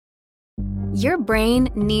Your brain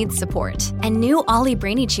needs support, and new Ollie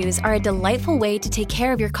Brainy Chews are a delightful way to take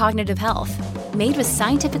care of your cognitive health. Made with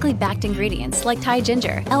scientifically backed ingredients like Thai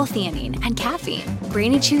ginger, L-theanine, and caffeine,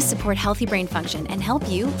 Brainy Chews support healthy brain function and help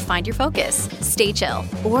you find your focus, stay chill,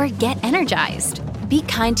 or get energized. Be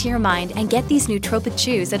kind to your mind and get these nootropic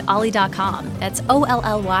chews at ollie.com. That's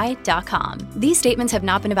OLLY.com. These statements have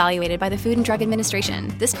not been evaluated by the Food and Drug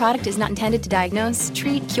Administration. This product is not intended to diagnose,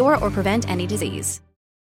 treat, cure, or prevent any disease.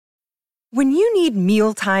 When you need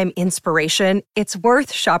mealtime inspiration, it's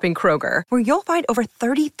worth shopping Kroger, where you'll find over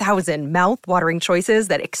 30,000 mouth-watering choices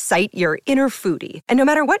that excite your inner foodie. And no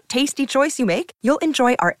matter what tasty choice you make, you'll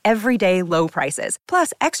enjoy our everyday low prices,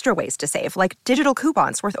 plus extra ways to save, like digital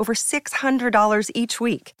coupons worth over $600 each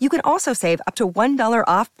week. You can also save up to $1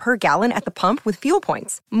 off per gallon at the pump with fuel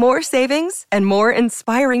points. More savings and more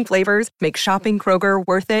inspiring flavors make shopping Kroger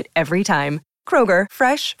worth it every time. Kroger,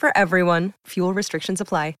 fresh for everyone. Fuel restrictions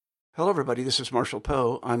apply. Hello, everybody. This is Marshall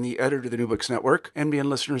Poe. I'm the editor of the New Books Network. NBN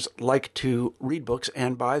listeners like to read books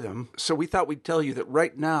and buy them. So we thought we'd tell you that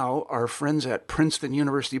right now, our friends at Princeton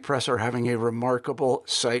University Press are having a remarkable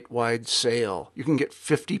site-wide sale. You can get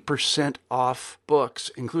 50% off books,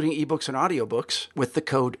 including ebooks and audiobooks, with the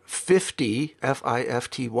code 50,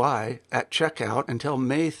 F-I-F-T-Y, at checkout until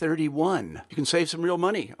May 31. You can save some real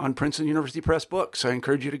money on Princeton University Press books. I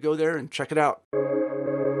encourage you to go there and check it out.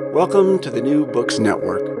 Welcome to the New Books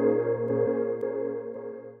Network.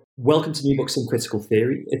 Welcome to New Books in Critical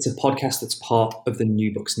Theory. It's a podcast that's part of the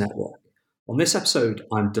New Books Network. On this episode,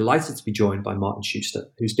 I'm delighted to be joined by Martin Schuster,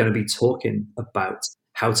 who's going to be talking about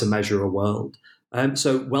how to measure a world.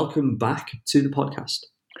 So welcome back to the podcast.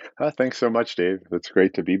 Thanks so much, Dave. It's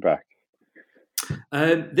great to be back.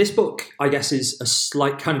 This book, I guess, is a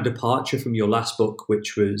slight kind of departure from your last book,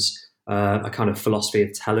 which was a kind of philosophy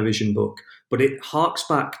of television book. But it harks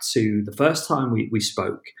back to the first time we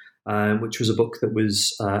spoke, which was a book that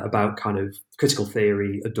was about kind of critical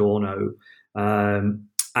theory, Adorno.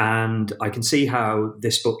 And I can see how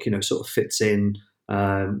this book, sort of fits in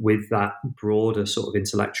with that broader sort of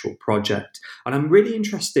intellectual project. And I'm really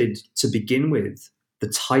interested to begin with the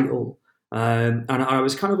title. And I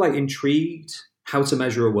was kind of like intrigued, How to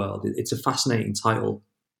Measure a World. It's a fascinating title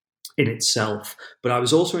in itself. But I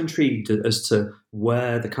was also intrigued as to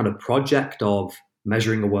where the kind of project of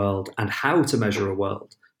measuring a world and how to measure a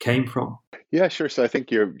world came from. Yeah, sure. So I think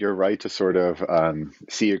you're right to sort of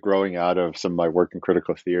see it growing out of some of my work in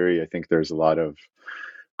critical theory. I think there's a lot of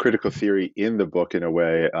critical theory in the book in a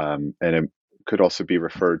way, and it could also be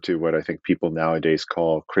referred to what I think people nowadays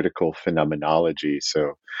call critical phenomenology.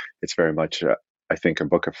 So it's very much, I think, a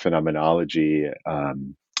book of phenomenology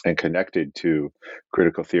and connected to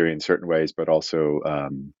critical theory in certain ways, but also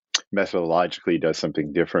methodologically does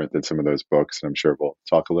something different than some of those books. And I'm sure we'll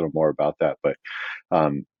talk a little more about that. But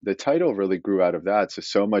the title really grew out of that.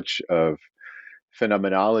 So much of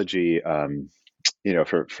phenomenology,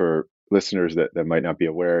 for listeners that might not be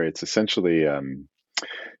aware, it's essentially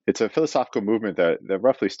it's a philosophical movement that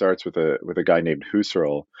roughly starts with a guy named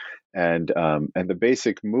Husserl, and the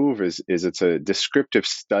basic move is it's a descriptive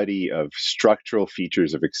study of structural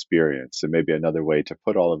features of experience. And maybe another way to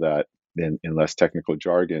put all of that in less technical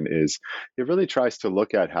jargon is it really tries to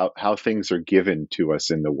look at how things are given to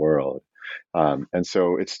us in the world. And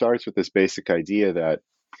so it starts with this basic idea that,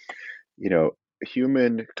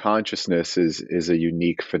 human consciousness is a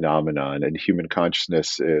unique phenomenon, and human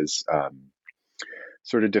consciousness is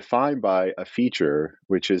sort of defined by a feature,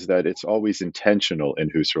 which is that it's always intentional, in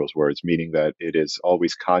Husserl's words, meaning that it is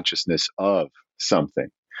always consciousness of something.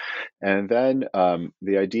 And then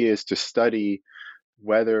the idea is to study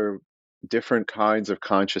whether different kinds of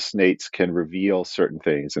conscious states can reveal certain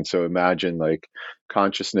things. And so imagine like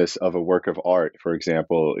consciousness of a work of art, for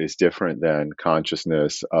example, is different than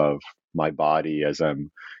consciousness of my body as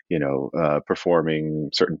I'm, performing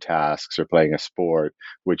certain tasks or playing a sport,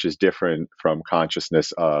 which is different from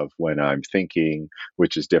consciousness of when I'm thinking,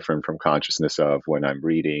 which is different from consciousness of when I'm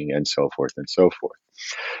reading, and so forth and so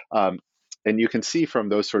forth. And you can see from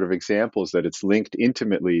those sort of examples that it's linked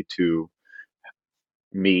intimately to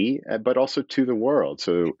me, but also to the world.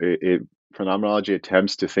 So phenomenology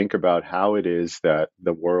attempts to think about how it is that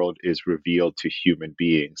the world is revealed to human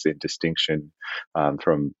beings in distinction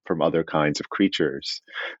from other kinds of creatures.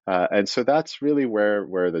 And so that's really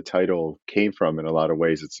where the title came from. In a lot of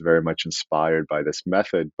ways, it's very much inspired by this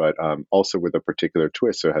method, but also with a particular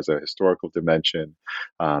twist. So it has a historical dimension,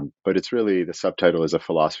 but it's really, the subtitle is A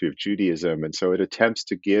Philosophy of Judaism. And so it attempts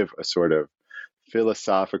to give a sort of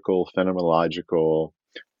philosophical, phenomenological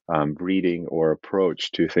reading or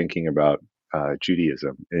approach to thinking about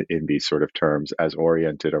Judaism in these sort of terms, as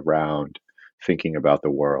oriented around thinking about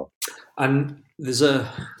the world. And there's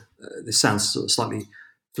this sounds sort of slightly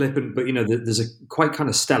flippant, but there's a quite kind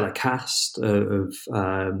of stellar cast of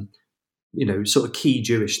sort of key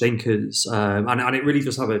Jewish thinkers, and it really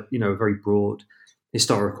does have a very broad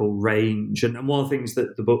historical range. And one of the things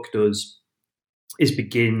that the book does is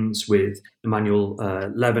begins with Emmanuel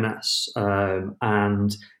Levinas,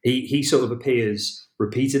 and he sort of appears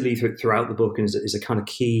repeatedly throughout the book and is a kind of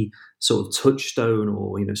key sort of touchstone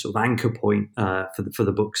or sort of anchor point for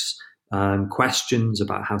the book's questions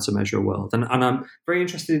about how to measure a world. And I'm very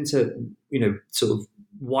interested into sort of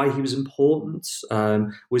why he was important.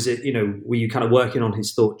 Was it were you kind of working on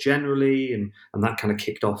his thought generally, and that kind of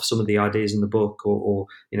kicked off some of the ideas in the book, or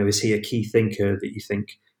is he a key thinker that you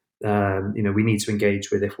think we need to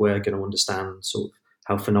engage with if we're going to understand sort of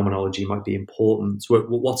how phenomenology might be important?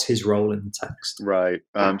 What's his role in the text? Right.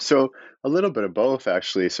 So a little bit of both,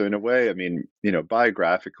 actually. So in a way, I mean,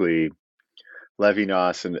 biographically,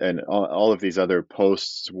 Levinas and all of these other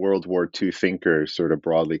post-World War II thinkers, sort of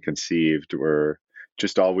broadly conceived, were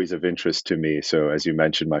just always of interest to me. So as you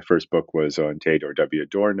mentioned, my first book was on Theodor W.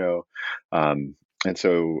 Adorno. And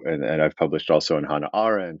I've published also on Hannah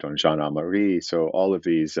Arendt, on Jean Amaury. So all of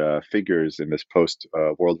these figures in this post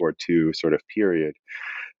World War II sort of period,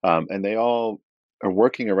 and they all are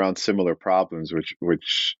working around similar problems,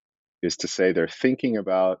 which is to say they're thinking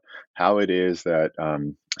about how it is that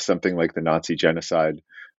something like the Nazi genocide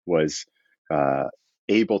was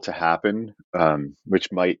able to happen,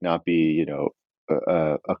 which might not be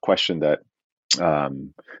a question that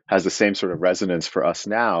has the same sort of resonance for us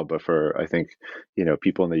now, but for, I think,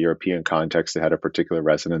 people in the European context, it had a particular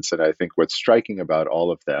resonance. And I think what's striking about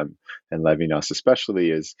all of them, and Levinas especially,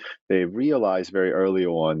 is they realize very early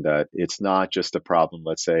on that it's not just a problem,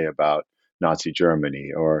 let's say, about Nazi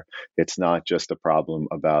Germany, or it's not just a problem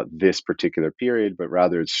about this particular period, but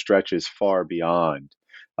rather it stretches far beyond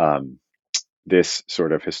this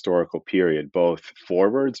sort of historical period, both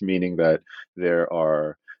forwards, meaning that there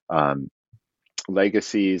are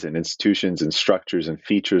legacies and institutions and structures and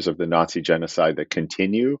features of the Nazi genocide that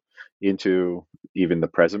continue into even the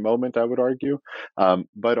present moment, I would argue,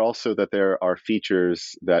 but also that there are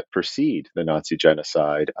features that precede the Nazi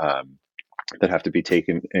genocide that have to be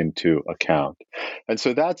taken into account. And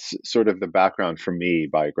so that's sort of the background for me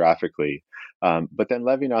biographically. But then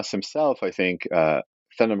Levinas himself, I think,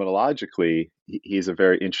 phenomenologically, he's a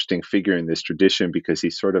very interesting figure in this tradition because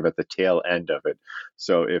he's sort of at the tail end of it.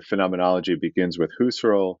 So if phenomenology begins with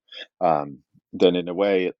Husserl, then in a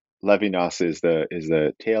way, Levinas is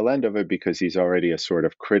the tail end of it because he's already a sort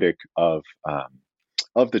of critic of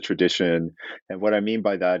the tradition. And what I mean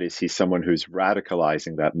by that is he's someone who's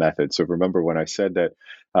radicalizing that method. So remember when I said that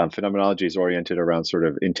phenomenology is oriented around sort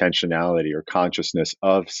of intentionality or consciousness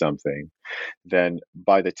of something, then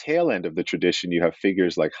by the tail end of the tradition, you have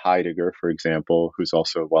figures like Heidegger, for example, who's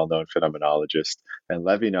also a well-known phenomenologist, and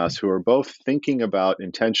Levinas, who are both thinking about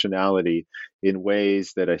intentionality in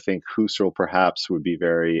ways that I think Husserl perhaps would be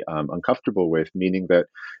very uncomfortable with, meaning that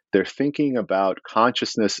they're thinking about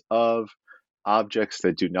consciousness of objects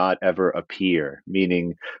that do not ever appear,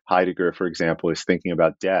 meaning Heidegger, for example, is thinking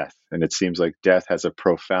about death. And it seems like death has a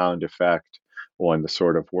profound effect on the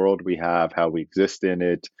sort of world we have, how we exist in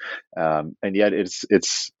it. And yet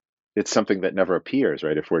it's something that never appears,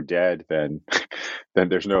 right? If we're dead, then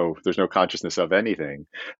there's no consciousness of anything.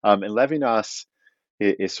 And Levinas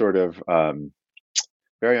is sort of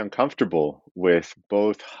very uncomfortable with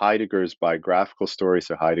both Heidegger's biographical story.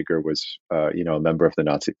 So Heidegger was, a member of the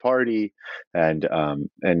Nazi Party, and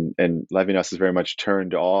Levinas is very much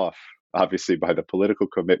turned off, obviously, by the political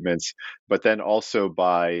commitments, but then also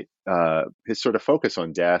by his sort of focus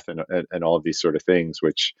on death and all of these sort of things,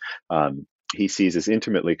 which he sees as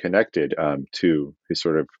intimately connected to his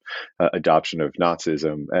sort of adoption of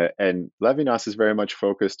Nazism. And Levinas is very much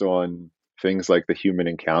focused on things like the human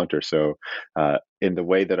encounter. So in the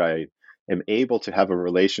way that I am able to have a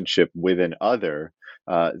relationship with an other,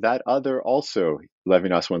 that other also,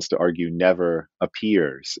 Levinas wants to argue, never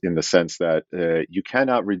appears, in the sense that you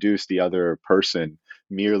cannot reduce the other person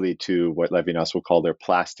merely to what Levinas will call their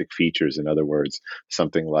plastic features. In other words,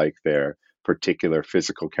 something like their particular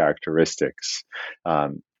physical characteristics.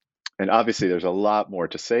 And obviously there's a lot more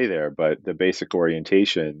to say there, but the basic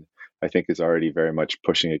orientation, I think, is already very much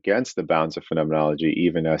pushing against the bounds of phenomenology,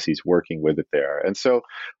 even as he's working with it there. And so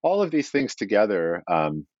all of these things together,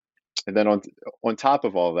 and then on top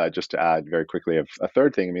of all of that, just to add very quickly a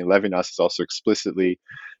third thing, I mean, Levinas is also explicitly,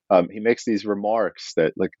 he makes these remarks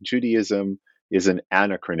that, like, Judaism is an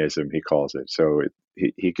anachronism, he calls it. So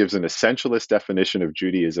he gives an essentialist definition of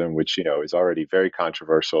Judaism, which, is already very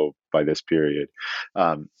controversial by this period.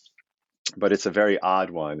 but it's a very odd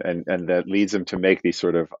one, and that leads him to make these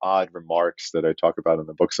sort of odd remarks that I talk about in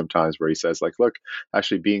the book sometimes, where he says, like, look,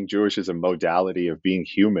 actually being Jewish is a modality of being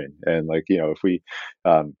human, and like,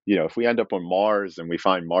 if we end up on Mars and we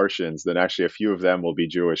find Martians, then actually a few of them will be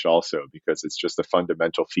Jewish also, because it's just a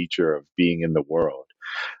fundamental feature of being in the world.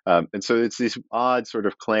 And so it's these odd sort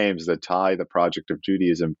of claims that tie the project of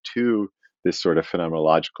Judaism to this sort of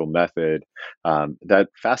phenomenological method that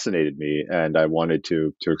fascinated me, and I wanted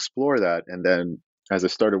to explore that. And then as I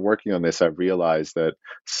started working on this, I realized that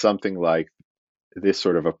something like this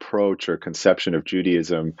sort of approach or conception of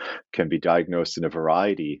Judaism can be diagnosed in a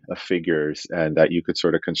variety of figures, and that you could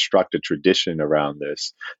sort of construct a tradition around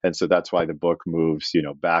this. And so that's why the book moves,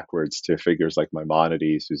 backwards to figures like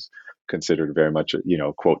Maimonides, who's considered very much,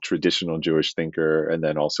 quote, traditional Jewish thinker, and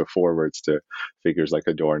then also forwards to figures like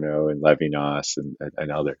Adorno and Levinas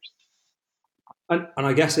and others. And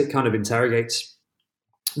I guess it kind of interrogates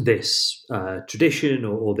this tradition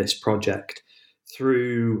or this project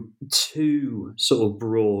through two sort of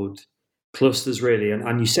broad clusters, really.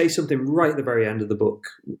 And you say something right at the very end of the book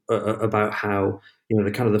about how, the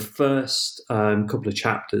kind of the first couple of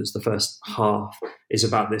chapters, the first half, is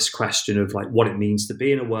about this question of like what it means to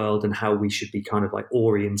be in a world and how we should be kind of like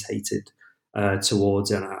orientated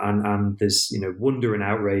towards it. And there's, wonder and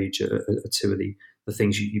outrage are two of the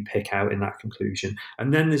things you pick out in that conclusion.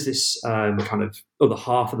 And then there's this kind of other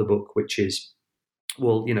half of the book, which is,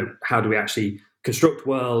 well, how do we actually construct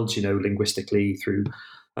worlds, linguistically through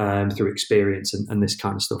experience and this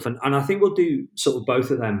kind of stuff. And I think we'll do sort of both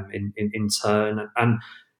of them in turn, and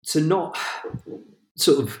to not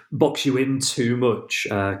sort of box you in too much,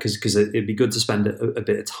 because it'd be good to spend a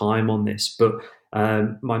bit of time on this. But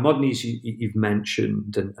Maimonides, you've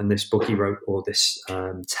mentioned, and this book he wrote, or this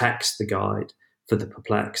text, the guide for the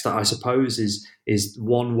perplexed, that I suppose is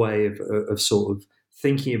one way of sort of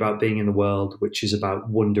thinking about being in the world, which is about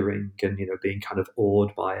wondering and being kind of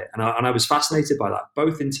awed by it. And I was fascinated by that,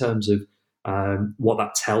 both in terms of what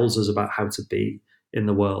that tells us about how to be in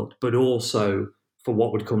the world, but also for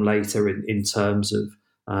what would come later in terms of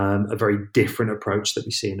a very different approach that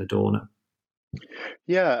we see in Adorno.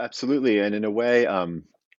 Yeah, absolutely. And in a way, I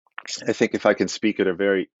think if I can speak at a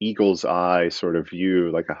very eagle's eye sort of view,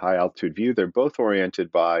 like a high altitude view, they're both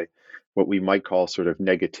oriented by what we might call sort of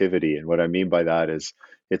negativity. And what I mean by that is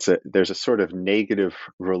there's a sort of negative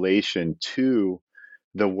relation to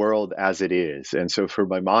the world as it is. And so for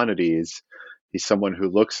Maimonides, he's someone who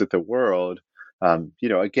looks at the world,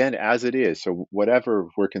 again, as it is. So whatever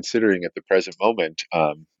we're considering at the present moment,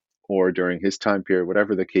 or during his time period,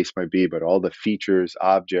 whatever the case might be, but all the features,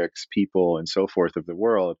 objects, people, and so forth of the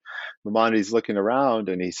world, Maimonides is looking around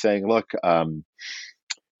and he's saying, look,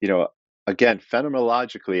 again,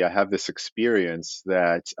 phenomenologically, I have this experience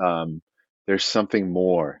that there's something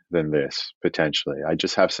more than this, potentially. I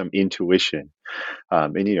just have some intuition.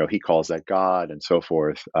 And, he calls that God and so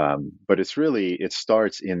forth. But it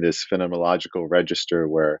starts in this phenomenological register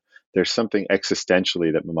where there's something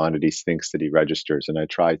existentially that Maimonides thinks that he registers. And I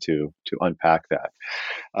try to unpack that.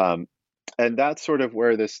 And that's sort of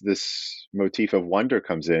where this motif of wonder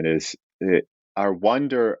comes in, is our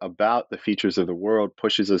wonder about the features of the world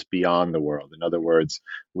pushes us beyond the world. In other words,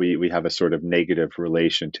 we have a sort of negative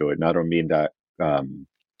relation to it. And I don't mean that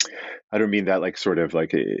like sort of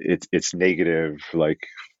like it's negative, like,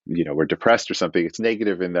 we're depressed or something. It's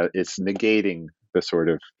negative in that it's negating the sort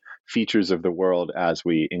of features of the world as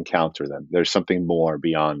we encounter them. There's something more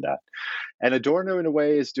beyond that. And Adorno, in a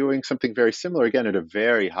way, is doing something very similar, again, at a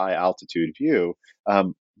very high altitude view,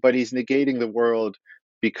 but he's negating the world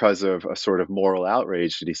because of a sort of moral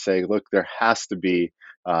outrage that he's saying, look, there has to be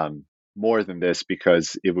more than this,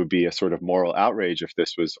 because it would be a sort of moral outrage if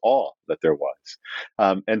this was all that there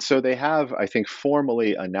was. And so they have, I think,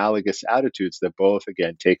 formally analogous attitudes that both,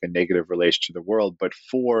 again, take a negative relation to the world, but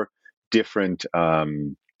for different,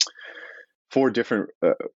 I'm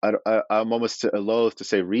almost loath to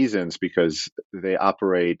say reasons, because they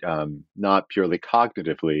operate not purely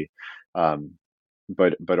cognitively,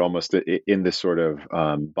 but almost in this sort of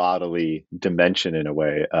bodily dimension in a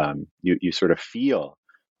way. You sort of feel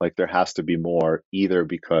like there has to be more, either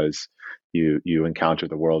because you encounter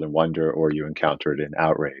the world in wonder or you encounter it in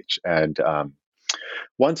outrage. And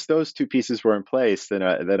once those two pieces were in place, then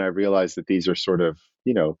I realized that these are sort of,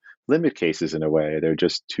 limit cases in a way. They're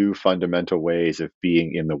just two fundamental ways of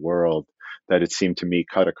being in the world that it seemed to me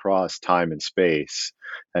cut across time and space.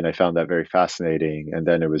 And I found that very fascinating. And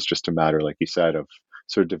then it was just a matter, like you said, of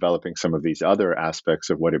sort of developing some of these other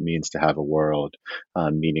aspects of what it means to have a world,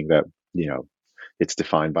 meaning that, it's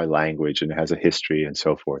defined by language and it has a history and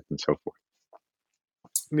so forth and so forth.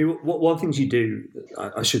 I mean, one of the things you do,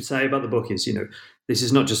 I should say about the book is, this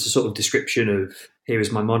is not just a sort of description of here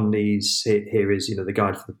is Maimonides, here is, the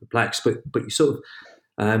guide for the perplexed, but you sort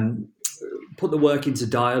of put the work into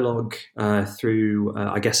dialogue through,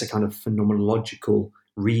 I guess, a kind of phenomenological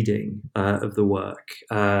reading of the work,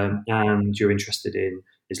 and you're interested in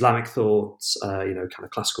Islamic thought, kind of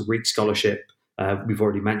classical Greek scholarship. We've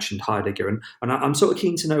already mentioned Heidegger, and I'm sort of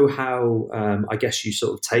keen to know how, I guess, you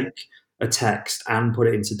sort of take a text and put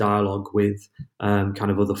it into dialogue with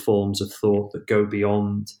kind of other forms of thought that go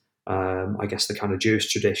beyond, I guess, the kind of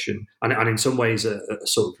Jewish tradition, and in some ways,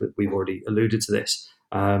 sort of, we've already alluded to this,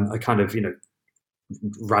 are kind of,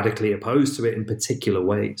 radically opposed to it in particular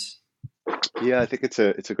ways. Yeah, I think it's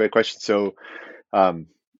a great question. So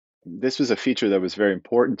this was a feature that was very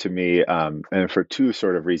important to me, and for two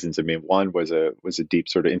sort of reasons. I mean, one was a deep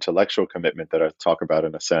sort of intellectual commitment that I'll talk about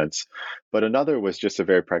in a sense, but another was just a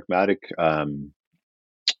very pragmatic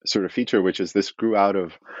sort of feature, which is this grew out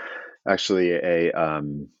of actually a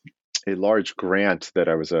large grant that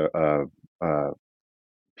I was a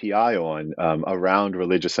PI on around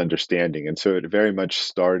religious understanding, and so it very much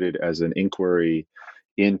started as an inquiry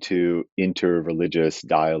into interreligious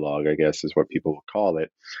dialogue, I guess is what people would call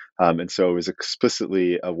it. And so it was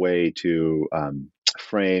explicitly a way to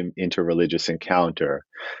frame interreligious encounter.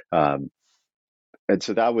 And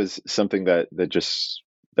so that was something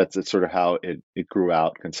that's sort of how it grew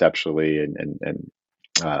out conceptually and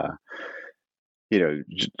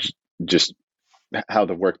just how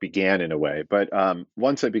the work began in a way. But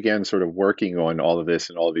once I began sort of working on all of this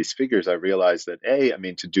and all of these figures, I realized that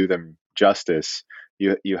to do them justice,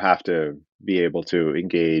 you have to be able to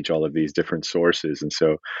engage all of these different sources. And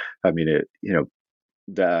so,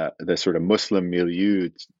 the sort of Muslim milieu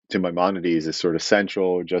to Maimonides is sort of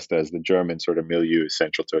central, just as the German sort of milieu is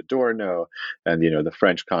central to Adorno, and the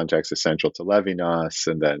French context is central to Levinas,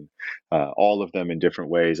 and then all of them in different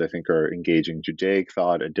ways, I think, are engaging Judaic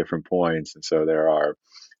thought at different points. And so there are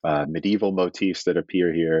medieval motifs that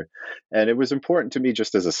appear here. And it was important to me,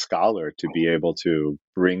 just as a scholar, to be able to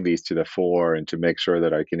bring these to the fore and to make sure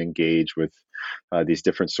that I can engage with these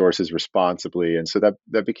different sources responsibly. And so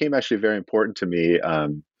that became actually very important to me.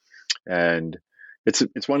 And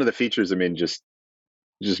it's one of the features,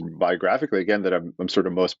 just biographically, again, that I'm sort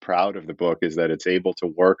of most proud of the book, is that it's able to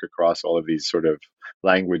work across all of these sort of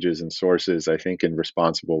languages and sources, I think, in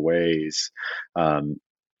responsible ways.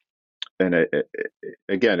 And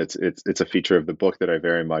again, it's a feature of the book that I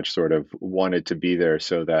very much sort of wanted to be there,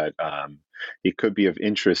 so that it could be of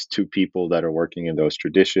interest to people that are working in those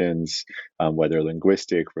traditions, whether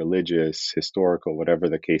linguistic, religious, historical, whatever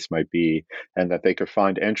the case might be, and that they could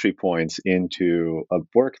find entry points into a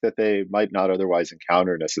work that they might not otherwise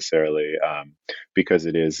encounter necessarily, because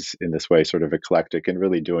it is in this way sort of eclectic and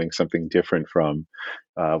really doing something different from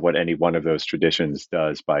what any one of those traditions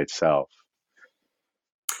does by itself.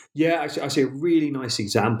 Yeah, actually, a really nice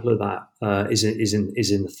example of that is in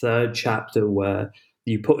the third chapter, where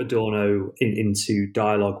you put Adorno into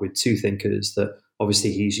dialogue with two thinkers that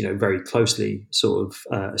obviously he's very closely sort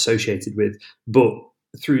of associated with, but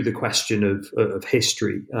through the question of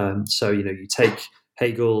history. So you take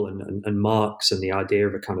Hegel and Marx and the idea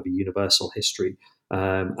of a kind of a universal history.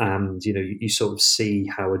 And you sort of see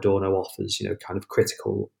how Adorno offers kind of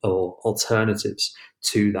critical or alternatives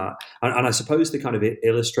to that, and I suppose to kind of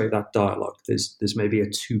illustrate that dialogue, there's maybe a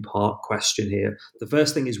two-part question here. The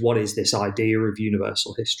first thing is, what is this idea of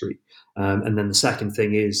universal history, and then the second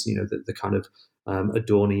thing is the kind of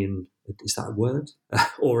Adornian, is that a word,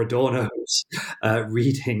 or Adorno's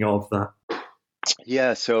reading of that.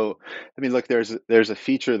 Yeah, so look, there's a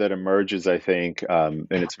feature that emerges, I think, and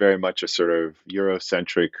it's very much a sort of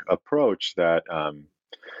Eurocentric approach that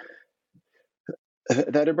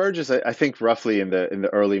emerges, I think, roughly in the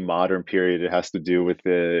early modern period. It has to do with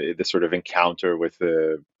the sort of encounter with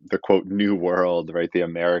the quote New World, right? The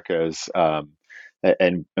Americas,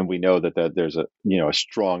 and we know that there's a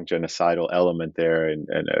strong genocidal element there, and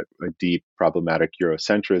a deep problematic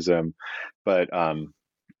Eurocentrism, but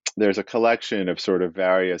there's a collection of sort of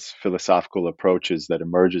various philosophical approaches that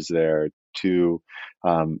emerges there to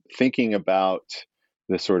thinking about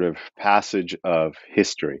the sort of passage of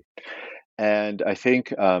history. And I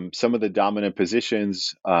think some of the dominant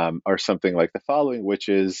positions are something like the following, which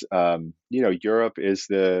is, Europe is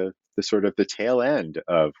the sort of the tail end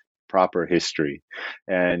of proper history.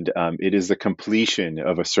 And it is the completion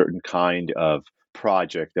of a certain kind of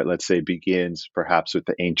project that, let's say, begins perhaps with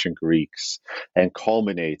the ancient Greeks and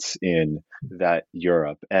culminates in that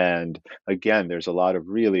Europe. And again, there's a lot of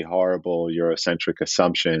really horrible Eurocentric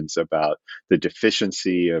assumptions about the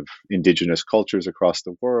deficiency of indigenous cultures across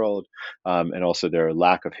the world, and also their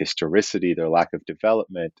lack of historicity, their lack of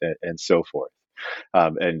development, and so forth.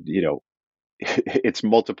 And, it's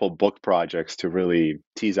multiple book projects to really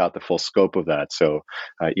tease out the full scope of that. So,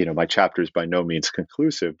 my chapter is by no means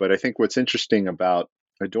conclusive, but I think what's interesting about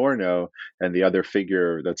Adorno and the other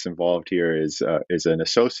figure that's involved here is an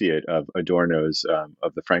associate of Adorno's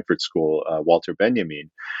of the Frankfurt School, Walter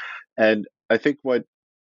Benjamin. And I think what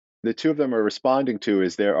the two of them are responding to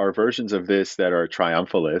is there are versions of this that are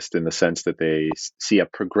triumphalist in the sense that they see a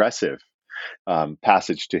progressive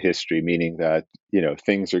passage to history, meaning that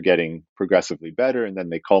things are getting progressively better and then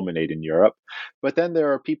they culminate in Europe. But then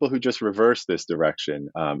there are people who just reverse this direction,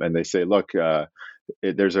 and they say, look,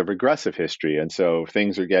 there's a regressive history, and so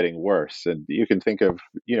things are getting worse. And you can think of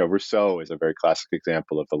Rousseau is a very classic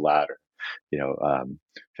example of the latter.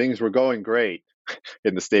 Things were going great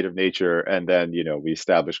in the state of nature, and then we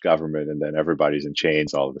establish government, and then everybody's in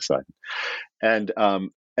chains all of a sudden.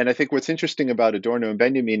 And I think what's interesting about Adorno and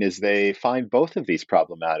Benjamin is they find both of these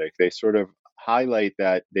problematic. They sort of highlight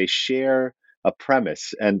that they share a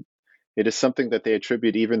premise, and it is something that they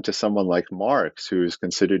attribute even to someone like Marx, who's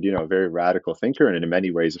considered, a very radical thinker, and in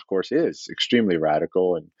many ways, of course, is extremely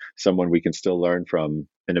radical and someone we can still learn from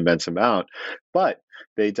an immense amount. But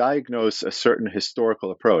they diagnose a certain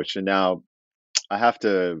historical approach. And now I have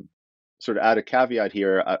to sort of add a caveat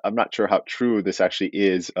here. I'm not sure how true this actually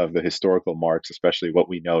is of the historical Marx, especially what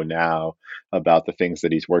we know now about the things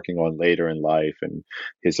that he's working on later in life and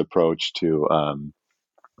his approach to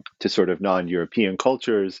sort of non-European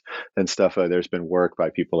cultures and stuff. There's been work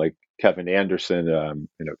by people like Kevin Anderson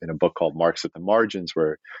in a book called Marx at the Margins,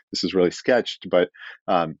 where this is really sketched. But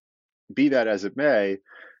be that as it may,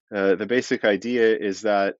 the basic idea is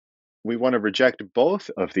that we want to reject both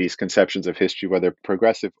of these conceptions of history, whether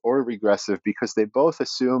progressive or regressive, because they both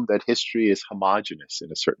assume that history is homogeneous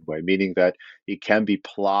in a certain way, meaning that it can be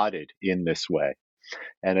plotted in this way.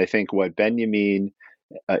 And I think what Benjamin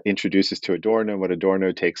introduces to Adorno, what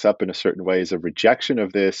Adorno takes up in a certain way, is a rejection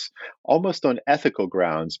of this almost on ethical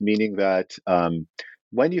grounds, meaning that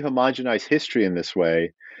when you homogenize history in this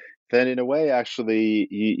way, then in a way, actually,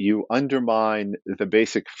 you undermine the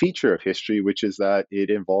basic feature of history, which is that it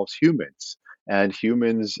involves humans. And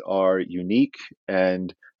humans are unique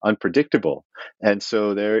and unpredictable. And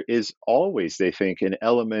so there is always, they think, an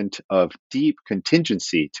element of deep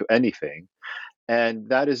contingency to anything. And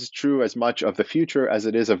that is true as much of the future as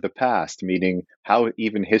it is of the past, meaning how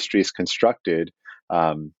even history is constructed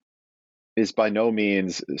is by no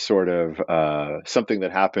means sort of something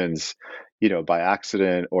that happens by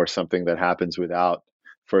accident or something that happens without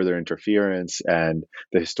further interference. And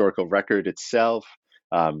the historical record itself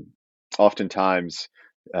oftentimes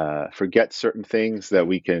forgets certain things that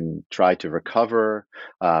we can try to recover.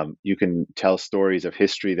 You can tell stories of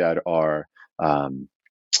history that are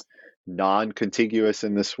non-contiguous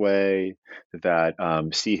in this way, that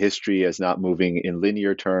see history as not moving in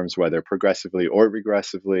linear terms, whether progressively or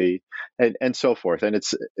regressively, and so forth. And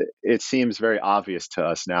it seems very obvious to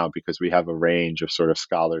us now because we have a range of sort of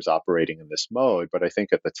scholars operating in this mode. But I think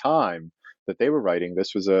at the time that they were writing,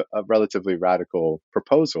 this was a relatively radical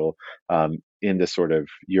proposal in this sort of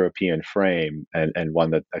European frame, and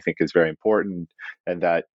one that I think is very important, and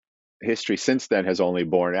that history since then has only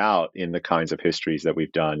borne out in the kinds of histories that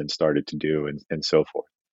we've done and started to do, and so forth.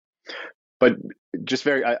 But just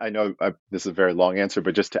I know this is a very long answer,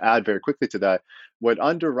 but just to add very quickly to that, what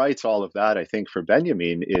underwrites all of that, I think, for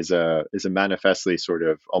Benjamin is a manifestly sort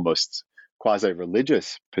of almost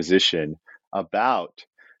quasi-religious position about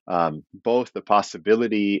both the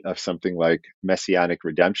possibility of something like messianic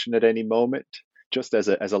redemption at any moment, just as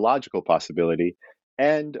a logical possibility,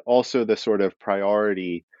 and also the sort of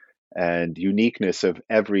priority and uniqueness of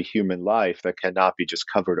every human life that cannot be just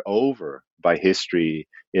covered over by history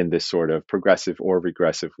in this sort of progressive or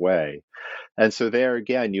regressive way. And so there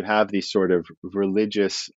again, you have these sort of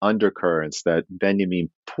religious undercurrents that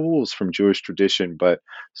Benjamin pulls from Jewish tradition, but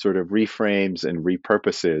sort of reframes and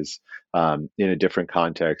repurposes in a different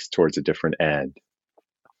context towards a different end.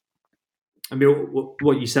 I mean,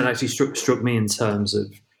 what you said actually struck me in terms of,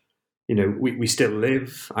 we still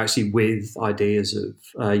live actually with ideas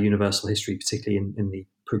of universal history, particularly in the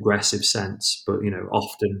progressive sense, but,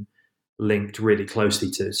 often linked really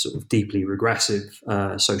closely to sort of deeply regressive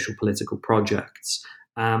social political projects.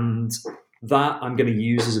 And that I'm going to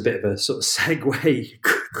use as a bit of a sort of segue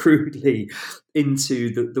crudely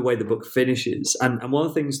into the way the book finishes. And one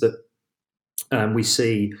of the things that we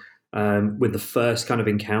see with the first kind of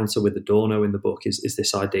encounter with Adorno in the book is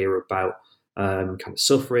this idea about kind of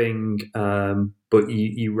suffering, but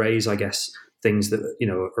you raise, I guess, things that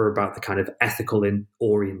are about the kind of ethical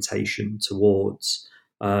orientation towards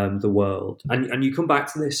the world, and you come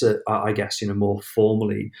back to this, I guess, more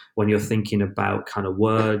formally when you're thinking about kind of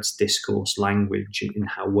words, discourse, language, in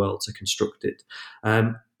how worlds are constructed.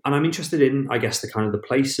 And I'm interested in, I guess, the kind of the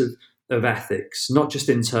place of ethics, not just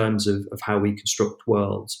in terms of how we construct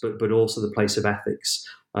worlds, but also the place of ethics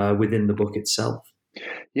within the book itself.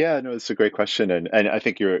 Yeah, no, it's a great question, and I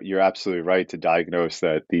think you're absolutely right to diagnose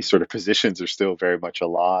that these sort of positions are still very much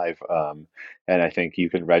alive, and I think you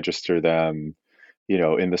can register them,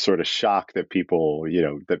 in the sort of shock that people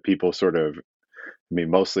sort of. I mean,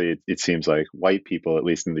 mostly it seems like white people, at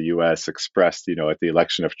least in the U.S., expressed, at the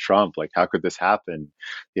election of Trump, like, how could this happen?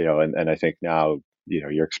 And I think now,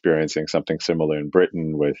 you're experiencing something similar in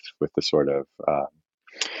Britain with the sort of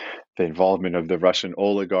the involvement of the Russian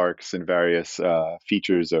oligarchs in various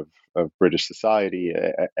features of British society,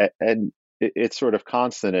 and it's sort of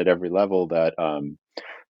constant at every level that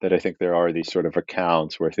I think there are these sort of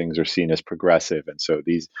accounts where things are seen as progressive, and so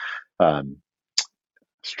these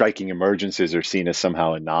striking emergences are seen as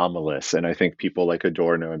somehow anomalous. And I think people like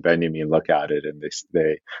Adorno and Benjamin look at it and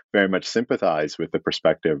they very much sympathize with the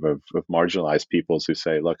perspective of marginalized peoples who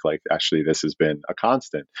say, look, like, actually, this has been a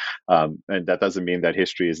constant. And that doesn't mean that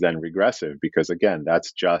history is then regressive, because, again,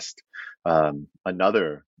 that's just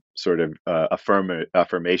another sort of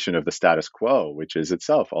affirmation of the status quo, which is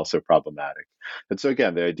itself also problematic. And so,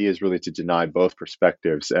 again, the idea is really to deny both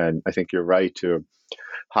perspectives. And I think you're right to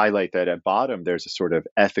highlight that at bottom, there's a sort of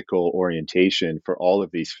ethical orientation for all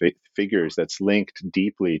of these figures that's linked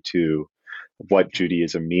deeply to what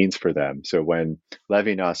Judaism means for them. So when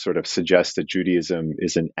Levinas sort of suggests that Judaism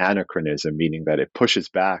is an anachronism, meaning that it pushes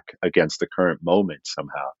back against the current moment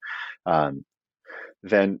somehow,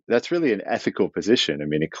 then that's really an ethical position. I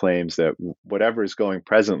mean, it claims that whatever is going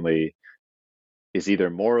presently is either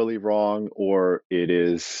morally wrong, or it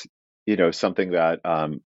is, something that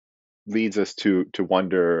leads us to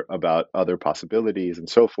wonder about other possibilities and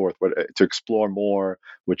so forth, to explore more,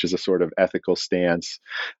 which is a sort of ethical stance.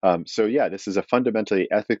 So yeah, this is a fundamentally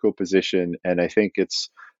ethical position, and I think it's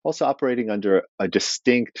also operating under a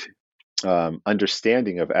distinct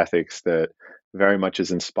understanding of ethics that very much is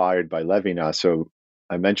inspired by Levinas. So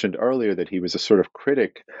I mentioned earlier that he was a sort of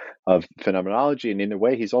critic of phenomenology, and in a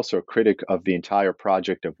way, he's also a critic of the entire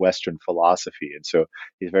project of Western philosophy. And so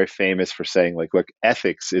he's very famous for saying, like, look,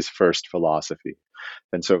 ethics is first philosophy.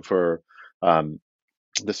 And so for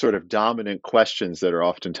the sort of dominant questions that are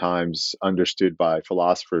oftentimes understood by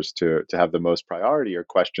philosophers to have the most priority are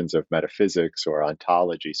questions of metaphysics or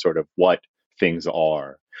ontology, sort of what things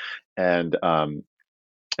are.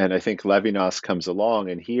 And I think Levinas comes along,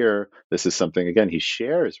 and here, this is something, again, he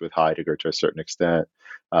shares with Heidegger to a certain extent.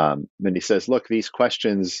 And he says, look, these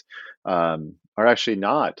questions are actually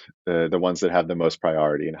not the ones that have the most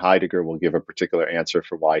priority. And Heidegger will give a particular answer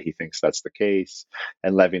for why he thinks that's the case.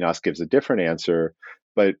 And Levinas gives a different answer.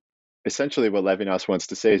 But essentially what Levinas wants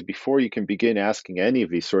to say is, before you can begin asking any of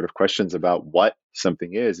these sort of questions about what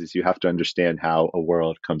something is you have to understand how a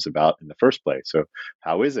world comes about in the first place. So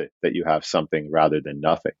how is it that you have something rather than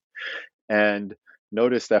nothing? And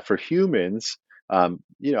notice that for humans,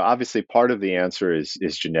 obviously part of the answer is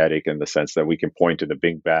genetic, in the sense that we can point to the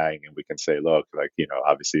Big Bang and we can say, look, like,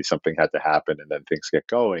 obviously something had to happen and then things get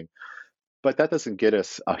going. But that doesn't get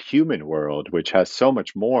us a human world, which has so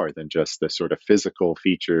much more than just the sort of physical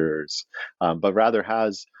features, but rather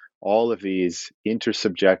has all of these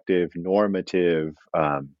intersubjective, normative,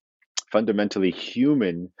 fundamentally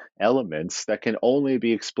human elements that can only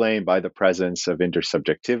be explained by the presence of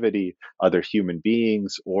intersubjectivity, other human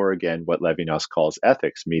beings, or, again, what Levinas calls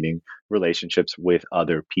ethics, meaning relationships with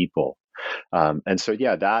other people. And so,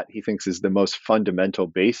 yeah, that he thinks is the most fundamental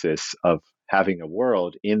basis of having a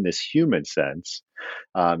world in this human sense,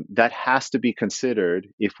 that has to be considered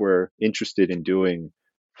if we're interested in doing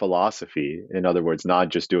philosophy. In other words, not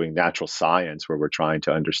just doing natural science where we're trying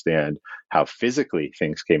to understand how physically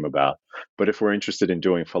things came about, but if we're interested in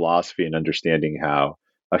doing philosophy and understanding how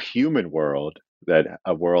a human world,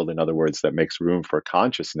 in other words, that makes room for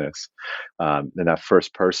consciousness, and that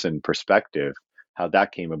first person perspective, how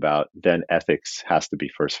that came about, then ethics has to be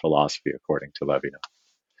first philosophy, according to Levinas.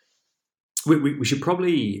 We should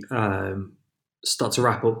probably start to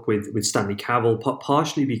wrap up with Stanley Cavell,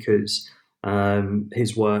 partially because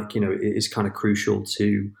his work, is kind of crucial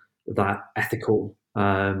to that ethical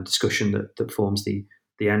discussion that forms the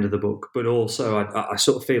the end of the book. But also, I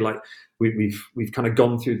sort of feel like we've kind of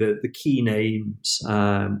gone through the key names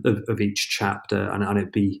of each chapter, and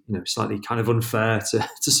it'd be slightly kind of unfair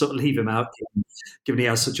to sort of leave him out, given he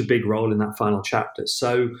has such a big role in that final chapter.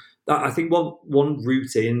 So I think one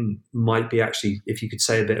route in might be actually if you could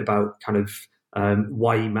say a bit about kind of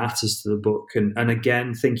why he matters to the book, and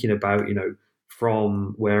again thinking about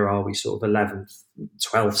from where are we, sort of 11th,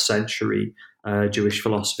 12th century Jewish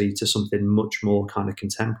philosophy to something much more kind of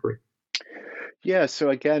contemporary. Yeah, so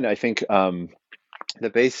again, I think the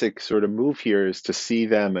basic sort of move here is to see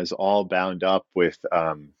them as all bound up with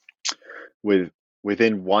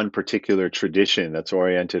within one particular tradition that's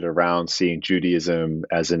oriented around seeing Judaism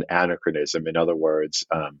as an anachronism. In other words,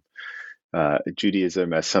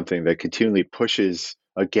 Judaism as something that continually pushes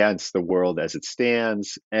against the world as it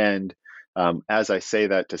stands, and as I say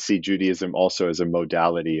that, to see Judaism also as a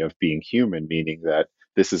modality of being human, meaning that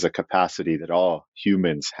this is a capacity that all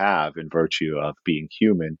humans have in virtue of being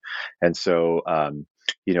human. And so,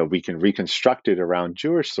 we can reconstruct it around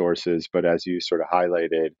Jewish sources, but as you sort of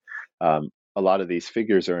highlighted, a lot of these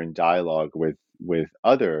figures are in dialogue with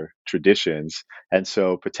other traditions, and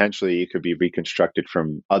so potentially it could be reconstructed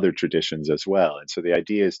from other traditions as well. And so the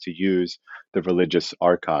idea is to use the religious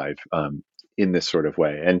archive in this sort of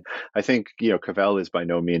way. And I think Cavell is by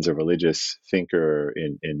no means a religious thinker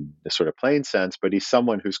in the sort of plain sense, but he's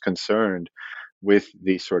someone who's concerned with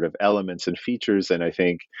these sort of elements and features. And I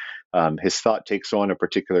think his thought takes on a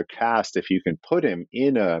particular cast if you can put him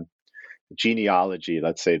in a genealogy,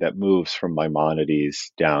 let's say, that moves from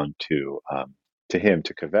Maimonides down to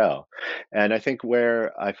Cavell. And I think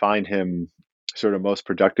where I find him sort of most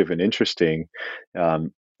productive and interesting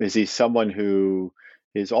is he's someone who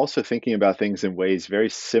is also thinking about things in ways very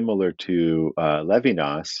similar to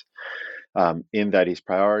Levinas, in that he's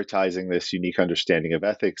prioritizing this unique understanding of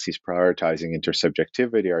ethics, he's prioritizing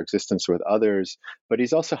intersubjectivity, our existence with others, but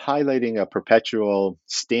he's also highlighting a perpetual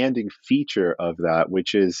standing feature of that,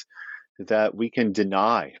 which is that we can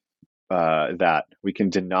deny that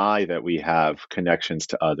we have connections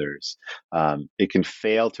to others. It can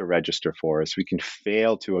fail to register for us. We can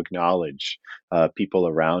fail to acknowledge people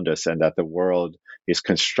around us, and that the world is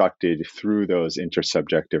constructed through those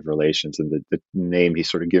intersubjective relations. And the name he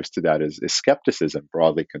sort of gives to that is skepticism,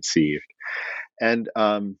 broadly conceived. And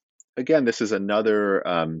again, this is another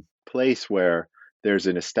place where there's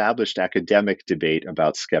an established academic debate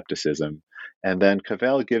about skepticism. And then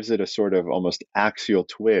Cavell gives it a sort of almost axial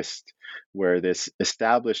twist, where this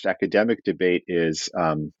established academic debate is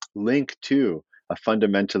linked to a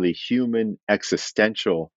fundamentally human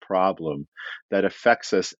existential problem that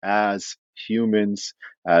affects us as humans,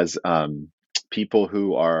 as people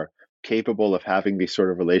who are capable of having these sort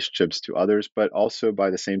of relationships to others, but also by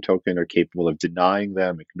the same token are capable of denying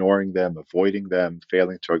them, ignoring them, avoiding them,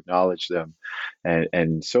 failing to acknowledge them,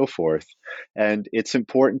 and so forth. And it's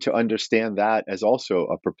important to understand that as also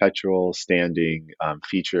a perpetual standing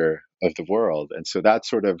feature of the world. And so that's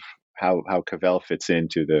sort of how Cavell fits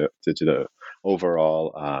into the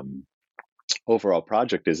overall overall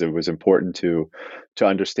project. Is it was important to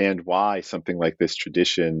understand why something like this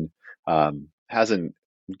tradition hasn't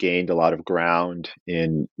gained a lot of ground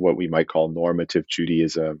in what we might call normative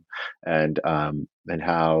Judaism, and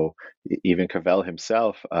how even Cavell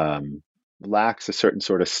himself lacks a certain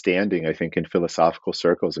sort of standing, I think, in philosophical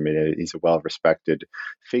circles. I mean, he's a well-respected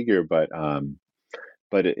figure, but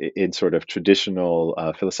in sort of traditional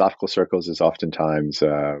philosophical circles is oftentimes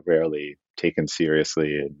rarely taken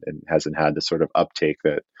seriously, and hasn't had the sort of uptake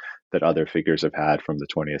that other figures have had from the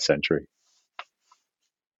 20th century.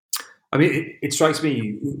 I mean, it strikes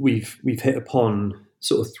me we've hit upon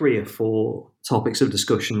sort of 3 or 4 topics of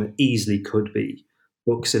discussion that easily could be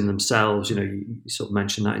books in themselves. You sort of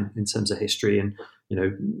mentioned that in terms of history, and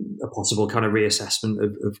a possible kind of reassessment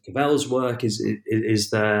of Cavell's work is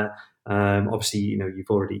there. Obviously, you've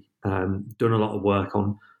already done a lot of work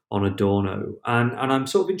on Adorno, and I'm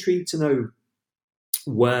sort of intrigued to know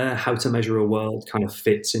where How to Measure a World kind of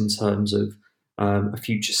fits in terms of a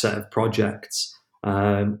future set of projects.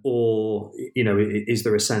 Or is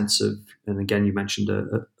there a sense of, and again you mentioned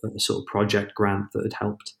a sort of project grant that had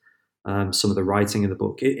helped some of the writing of the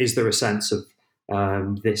book, is there a sense of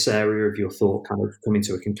this area of your thought kind of coming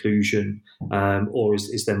to a conclusion, or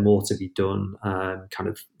is there more to be done kind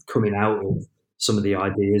of coming out of some of the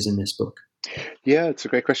ideas in this book? Yeah, it's a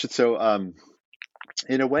great question. So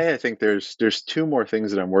in a way, I think there's 2 more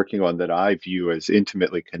things that I'm working on that I view as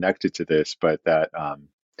intimately connected to this, but that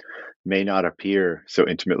may not appear so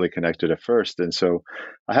intimately connected at first. And so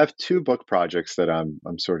I have 2 book projects that I'm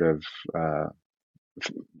sort of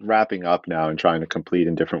wrapping up now and trying to complete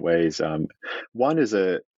in different ways. One is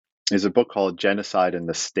a book called Genocide and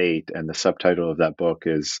the State, and the subtitle of that book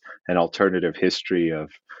is An Alternative History of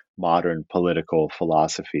Modern Political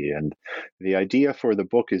Philosophy. And the idea for the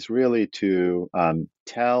book is really to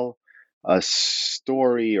tell a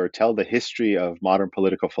story or tell the history of modern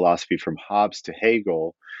political philosophy from Hobbes to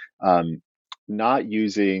Hegel, not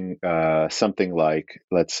using something like,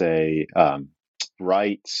 let's say,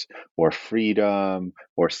 rights or freedom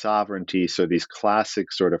or sovereignty, so these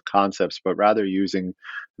classic sort of concepts, but rather using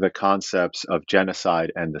the concepts of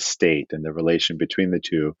genocide and the state and the relation between the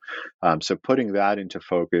two. So putting that into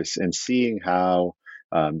focus and seeing how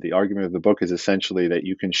the argument of the book is essentially that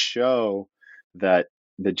you can show that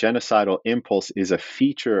the genocidal impulse is a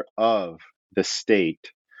feature of the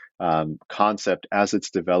state concept as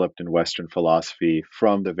it's developed in Western philosophy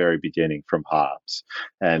from the very beginning, from Hobbes.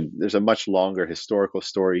 And there's a much longer historical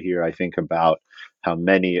story here, I think, about how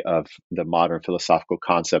many of the modern philosophical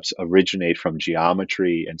concepts originate from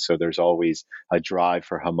geometry. And so there's always a drive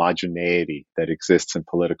for homogeneity that exists in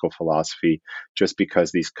political philosophy just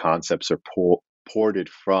because these concepts are ported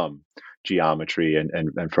from geometry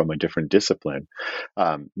and from a different discipline.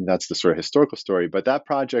 That's the sort of historical story. But that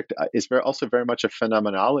project is also very much a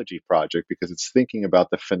phenomenology project because it's thinking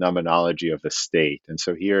about the phenomenology of the state. And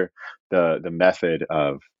so here, the method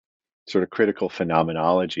of sort of critical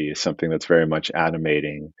phenomenology is something that's very much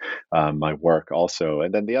animating my work also.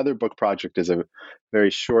 And then the other book project is a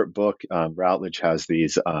very short book. Routledge has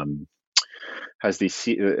has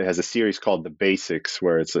a series called The Basics,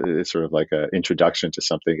 where it's sort of like an introduction to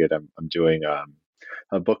something that I'm doing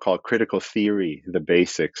a book called Critical Theory, The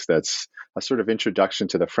Basics, that's a sort of introduction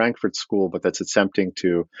to the Frankfurt School, but that's attempting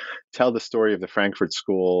to tell the story of the Frankfurt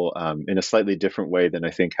School in a slightly different way than I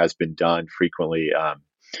think has been done frequently.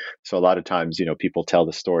 So a lot of times, people tell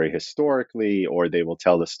the story historically, or they will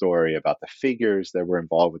tell the story about the figures that were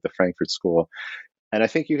involved with the Frankfurt School. And I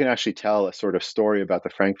think you can actually tell a sort of story about the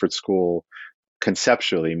Frankfurt School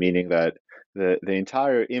conceptually, meaning that the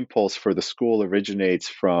entire impulse for the school originates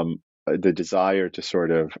from the desire to sort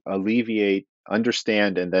of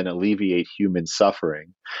understand and then alleviate human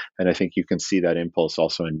suffering. And I think you can see that impulse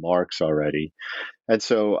also in Marx already. And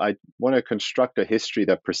so I want to construct a history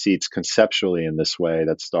that proceeds conceptually in this way,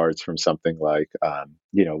 that starts from something like,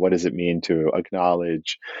 what does it mean to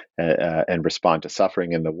acknowledge and respond to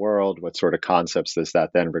suffering in the world? What sort of concepts does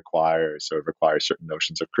that then require? So it requires certain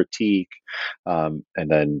notions of critique. And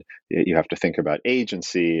then you have to think about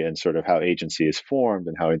agency and sort of how agency is formed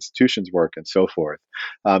and how institutions work and so forth.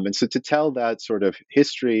 And so to tell that sort of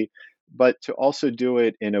history, but to also do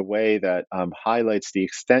it in a way that highlights the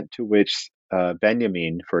extent to which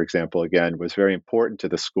Benjamin, for example, again, was very important to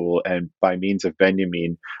the school. And by means of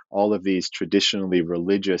Benjamin, all of these traditionally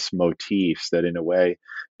religious motifs that in a way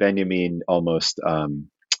Benjamin almost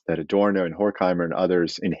that Adorno and Horkheimer and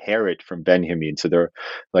others inherit from Benjamin. So they're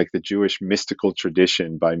like the Jewish mystical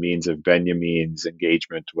tradition by means of Benjamin's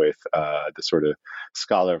engagement with the sort of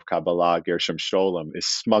scholar of Kabbalah, Gershom Scholem, is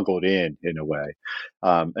smuggled in a way.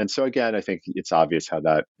 And so again, I think it's obvious how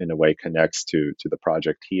that in a way connects to the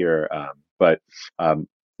project here. But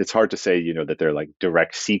it's hard to say, that they're like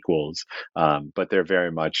direct sequels, but they're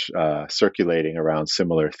very much circulating around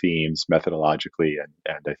similar themes methodologically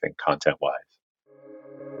and I think content-wise.